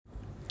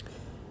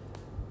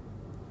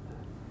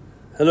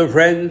Hello,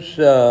 friends.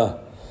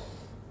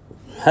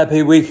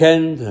 Happy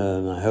weekend,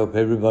 and I hope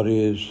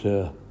everybody is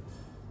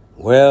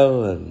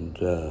well and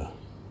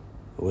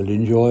will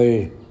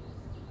enjoy.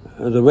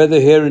 The weather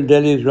here in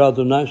Delhi is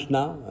rather nice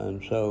now,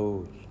 and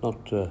so it's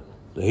not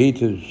the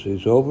heat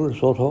is over,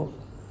 sort of.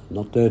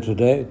 Not there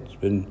today. It's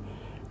been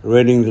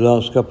raining the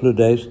last couple of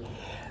days.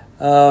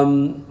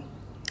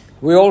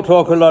 We all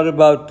talk a lot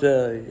about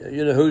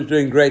who's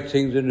doing great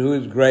things and who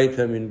is great.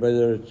 I mean,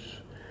 whether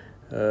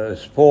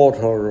it's sport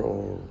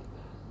or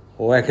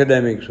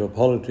academics or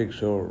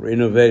politics or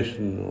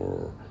innovation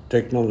or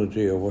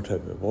technology or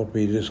whatever, what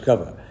we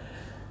discover.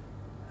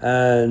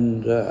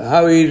 And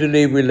how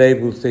easily we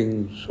label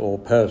things or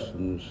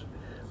persons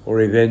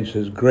or events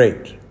as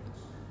great.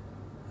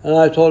 And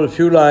I thought a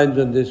few lines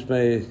on this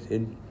may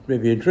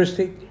be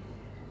interesting.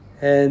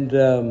 And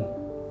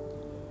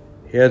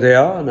here they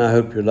are, and I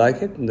hope you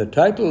like it. And the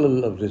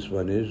title of this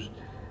one is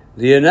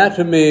The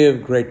Anatomy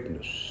of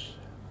Greatness.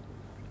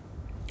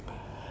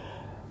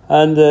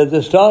 And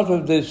the start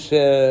of this,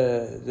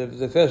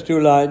 the first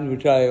two lines,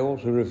 which I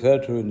also refer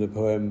to in the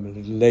poem a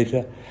little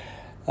later,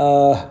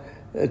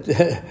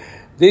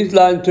 these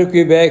lines took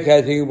me back,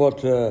 I think,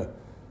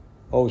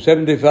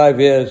 75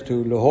 years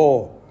to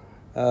Lahore,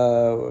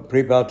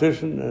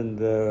 pre-partition,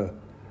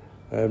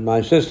 and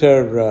my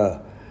sister,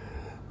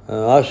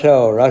 Asha,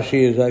 or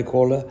Rashi as I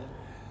call her,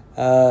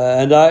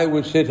 and I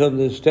would sit on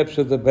the steps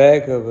at the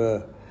back of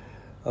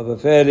a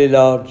fairly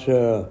large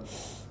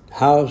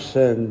house,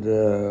 and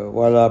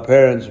while our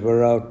parents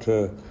were out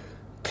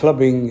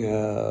clubbing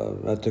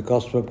at the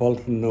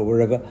Cosmopolitan or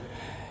wherever,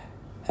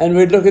 and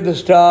we'd look at the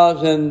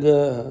stars, and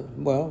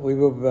we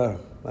were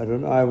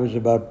I was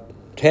about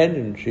 10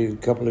 and she's a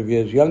couple of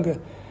years younger,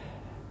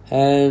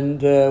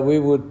 and we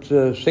would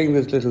sing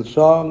this little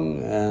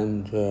song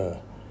and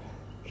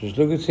just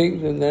look at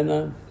things, and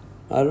then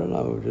I don't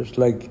know, just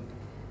like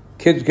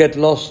kids get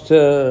lost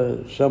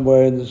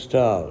somewhere in the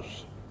stars.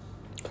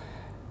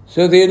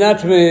 So the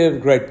anatomy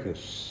of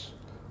greatness.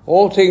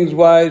 All things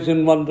wise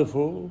and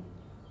wonderful,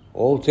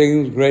 all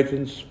things great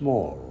and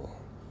small.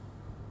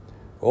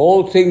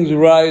 All things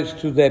rise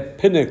to their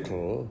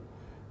pinnacle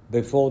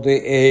before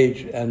they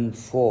age and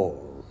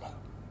fall.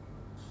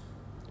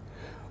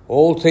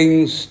 All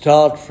things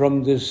start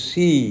from the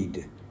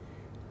seed,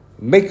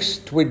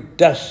 mixed with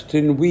dust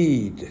and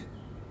weed.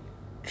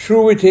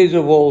 True it is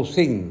of all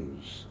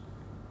things,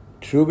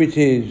 true it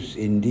is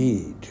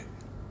indeed.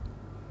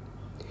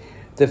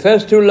 The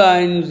first two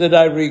lines that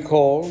I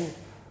recall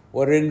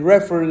were in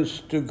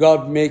reference to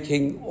God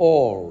making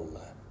all.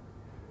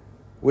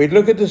 We'd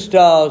look at the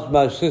stars,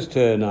 my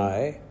sister and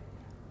I,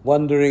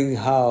 wondering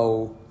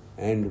how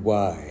and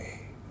why.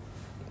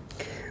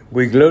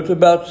 We gloat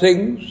about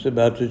things,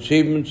 about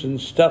achievements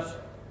and stuff,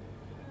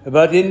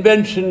 about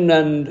invention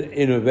and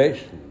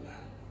innovation.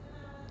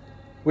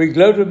 We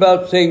gloat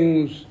about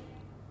things,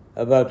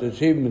 about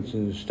achievements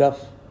and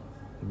stuff,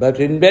 about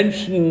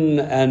invention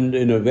and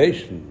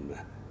innovation.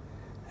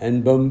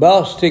 And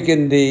bombastic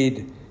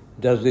indeed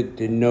does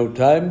it in no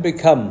time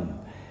become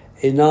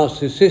a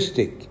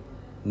narcissistic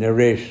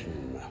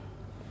narration.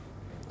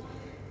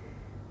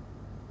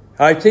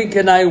 I think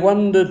and I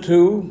wonder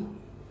too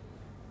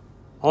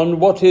on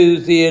what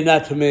is the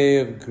anatomy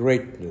of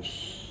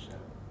greatness.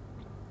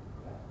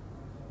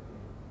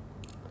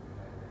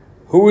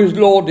 Who is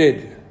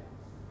lauded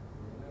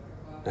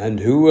and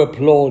who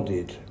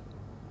applauded?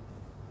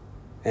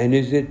 And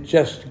is it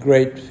just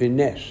great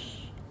finesse?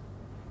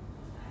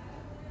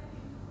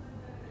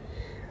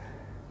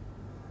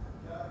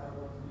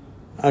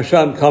 I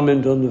shan't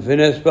comment on the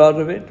finesse part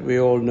of it. We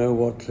all know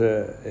what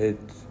it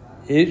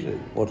is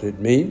and what it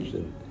means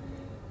and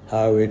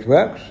how it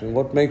works and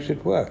what makes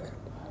it work.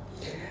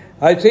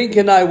 I think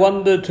and I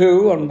wonder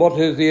too on what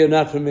is the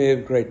anatomy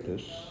of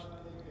greatness.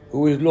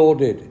 Who is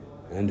lauded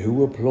and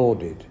who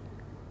applauded?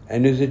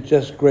 And is it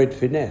just great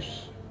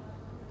finesse?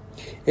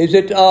 Is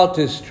it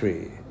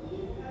artistry?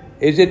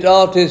 Is it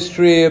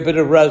artistry, a bit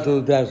of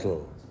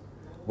razzle-dazzle?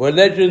 Were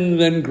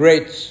legends and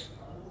greats,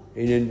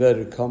 in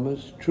inverted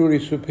commas, truly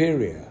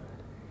superior?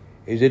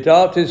 Is it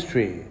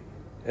artistry,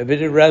 a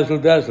bit of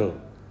razzle-dazzle?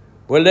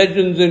 Were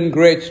legends and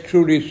greats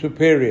truly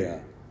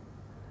superior?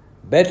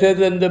 Better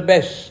than the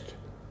best?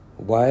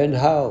 Why and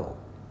how?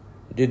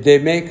 Did they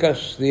make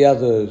us, the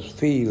others,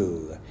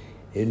 feel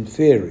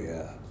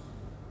inferior?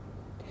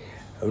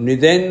 Only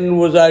then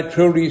was I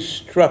truly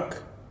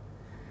struck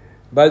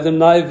by the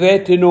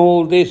naivete in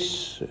all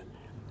this.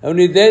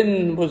 Only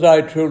then was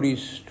I truly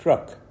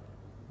struck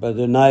by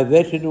the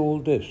naivete in all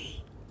this.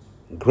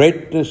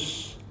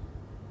 Greatness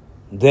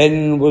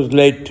then was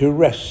laid to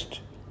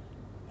rest,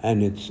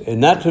 and its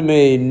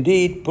anatomy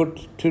indeed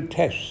put to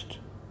test.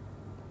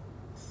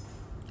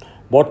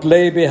 What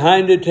lay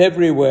behind it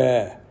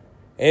everywhere,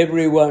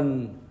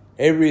 everyone,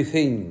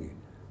 everything,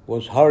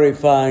 was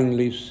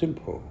horrifyingly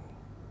simple.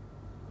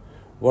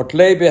 What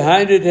lay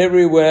behind it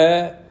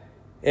everywhere,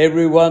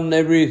 everyone,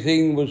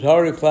 everything, was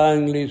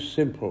horrifyingly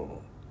simple.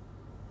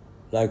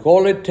 Like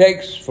all it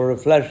takes for a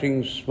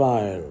flashing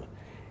smile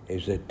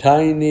is a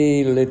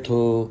tiny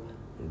little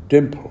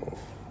dimple.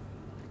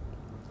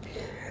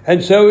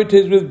 And so it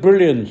is with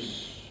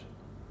brilliance,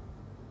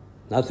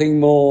 nothing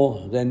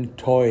more than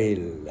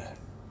toil.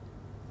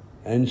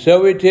 And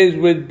so it is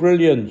with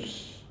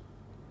brilliance,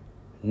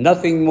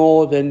 nothing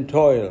more than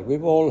toil.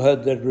 We've all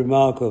heard that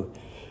remark of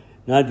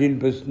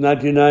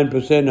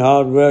 99%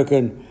 hard work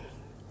and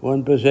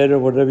 1% or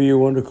whatever you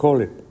want to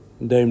call it.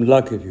 Dame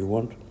luck if you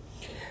want.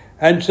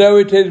 And so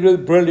it is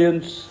with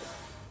brilliance,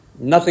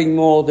 nothing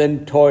more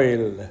than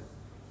toil.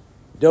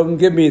 Don't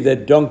give me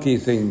that donkey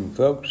thing,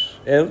 folks,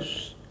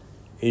 else,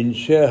 in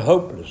sheer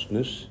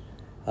hopelessness,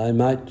 I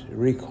might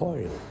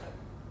recoil.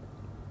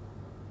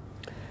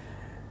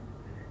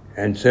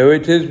 And so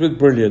it is with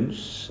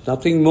brilliance,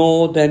 nothing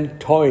more than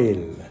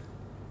toil.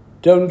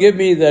 Don't give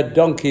me that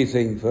donkey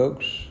thing,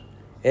 folks,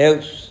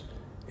 else,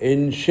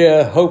 in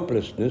sheer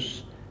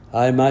hopelessness,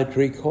 I might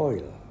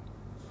recoil.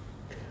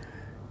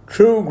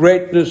 True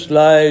greatness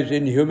lies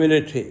in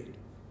humility,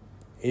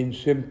 in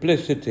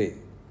simplicity,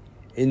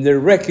 in the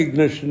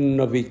recognition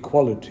of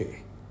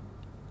equality.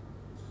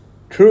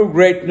 True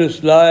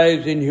greatness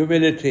lies in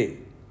humility,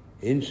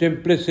 in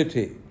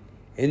simplicity,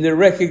 in the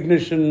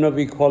recognition of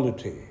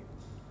equality.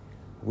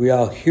 We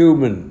are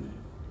human,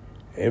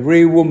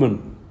 every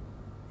woman,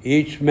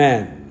 each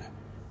man.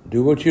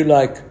 Do what you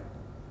like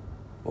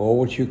or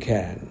what you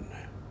can.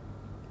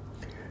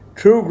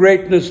 True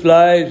greatness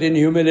lies in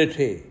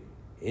humility,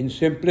 in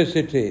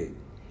simplicity,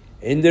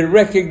 in the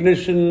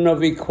recognition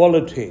of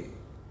equality.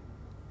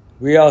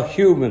 We are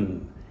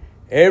human,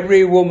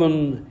 every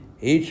woman,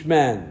 each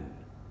man.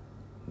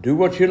 Do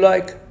what you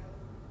like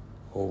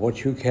or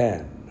what you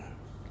can.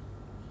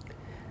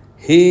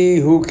 He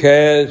who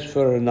cares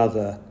for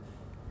another,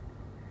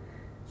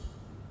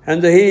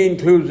 and the he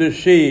includes the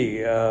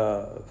she,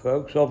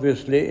 folks,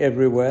 obviously,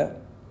 everywhere.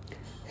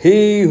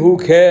 He who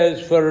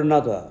cares for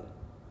another,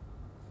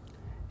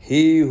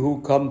 he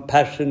who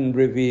compassion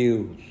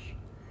reveals.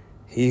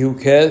 He who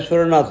cares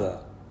for another,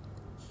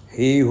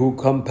 he who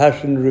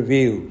compassion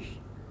reveals.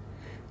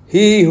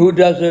 He who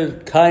does a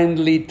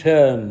kindly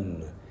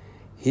turn,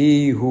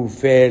 he who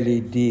fairly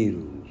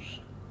deals.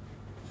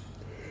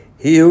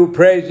 He who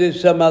praises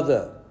some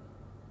other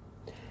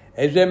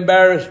is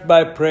embarrassed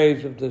by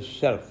praise of the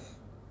self.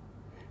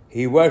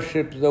 He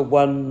worships the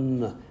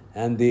one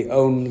and the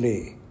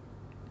only,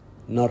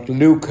 not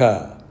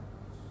lucre,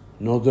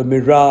 nor the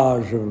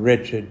mirage of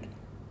wretched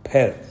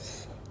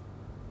pelf.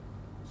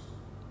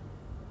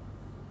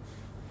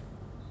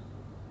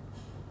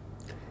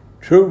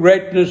 True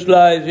greatness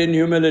lies in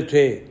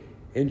humility,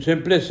 in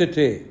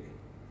simplicity,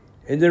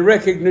 in the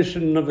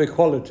recognition of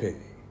equality.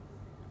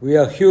 We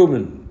are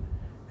human,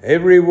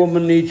 every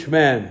woman, each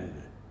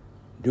man.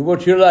 Do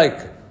what you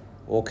like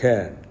or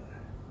can.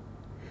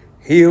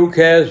 He who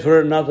cares for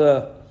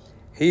another,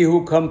 he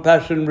who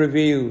compassion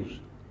reveals,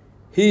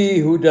 he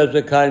who does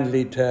a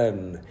kindly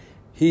turn,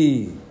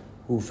 he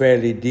who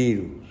fairly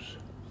deals.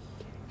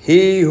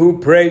 He who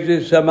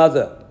praises some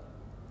other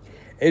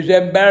is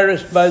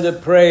embarrassed by the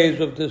praise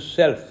of the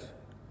self.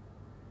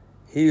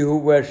 He who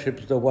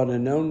worships the one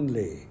and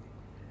only,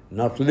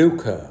 not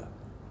lucre,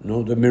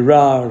 nor the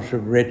mirage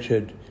of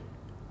wretched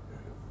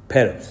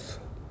pelf.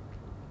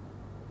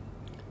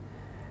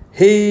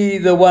 He,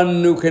 the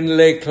one who can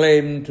lay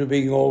claim to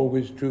being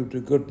always true to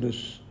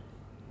goodness,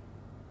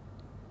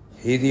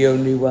 he the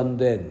only one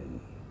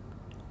then.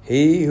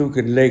 He who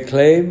can lay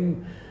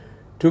claim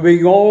to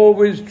being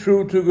always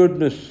true to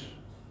goodness,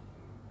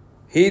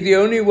 he the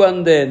only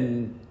one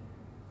then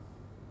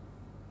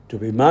to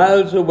be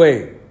miles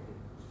away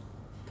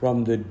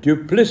from the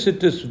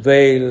duplicitous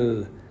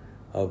veil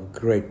of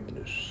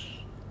greatness.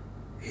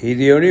 He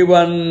the only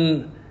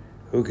one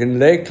who can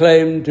lay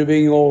claim to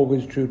being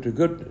always true to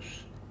goodness.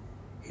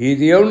 He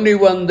the only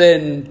one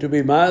then to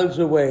be miles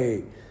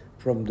away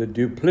from the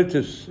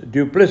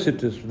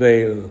duplicitous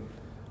veil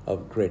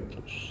of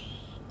greatness.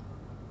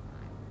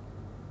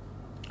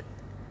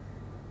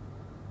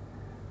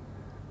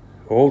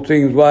 All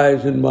things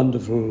wise and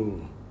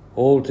wonderful,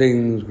 all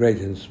things great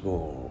and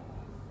small,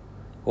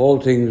 all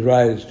things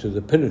rise to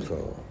the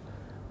pinnacle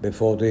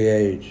before the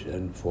age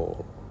and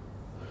fall.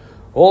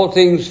 All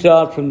things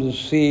start from the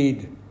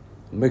seed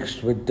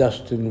mixed with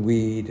dust and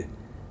weed.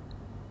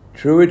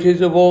 True it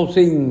is of all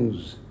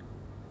things,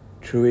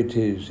 true it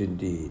is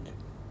indeed.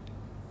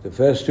 The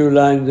first two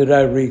lines that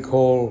I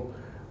recall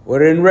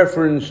were in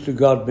reference to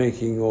God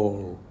making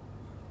all.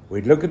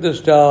 We'd look at the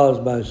stars,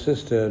 my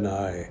sister and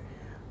I,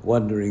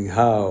 wondering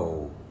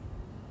how,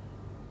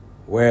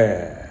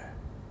 where,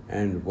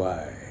 and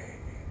why.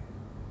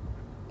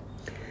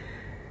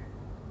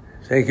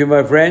 Thank you,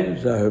 my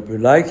friends. I hope you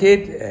like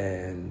it,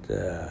 and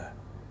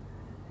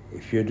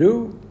if you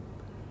do,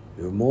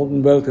 you're more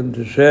than welcome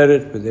to share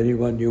it with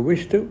anyone you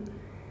wish to.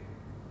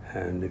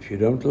 And if you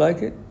don't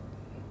like it,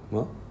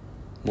 well,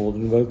 more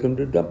than welcome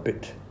to dump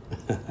it.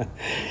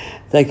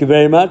 Thank you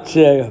very much.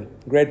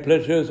 Great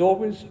pleasure as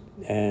always.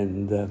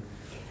 And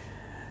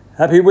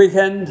happy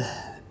weekend.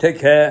 Take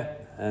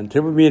care.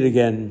 Until we meet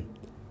again,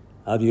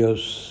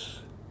 adios,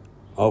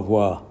 au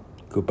revoir,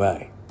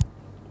 goodbye.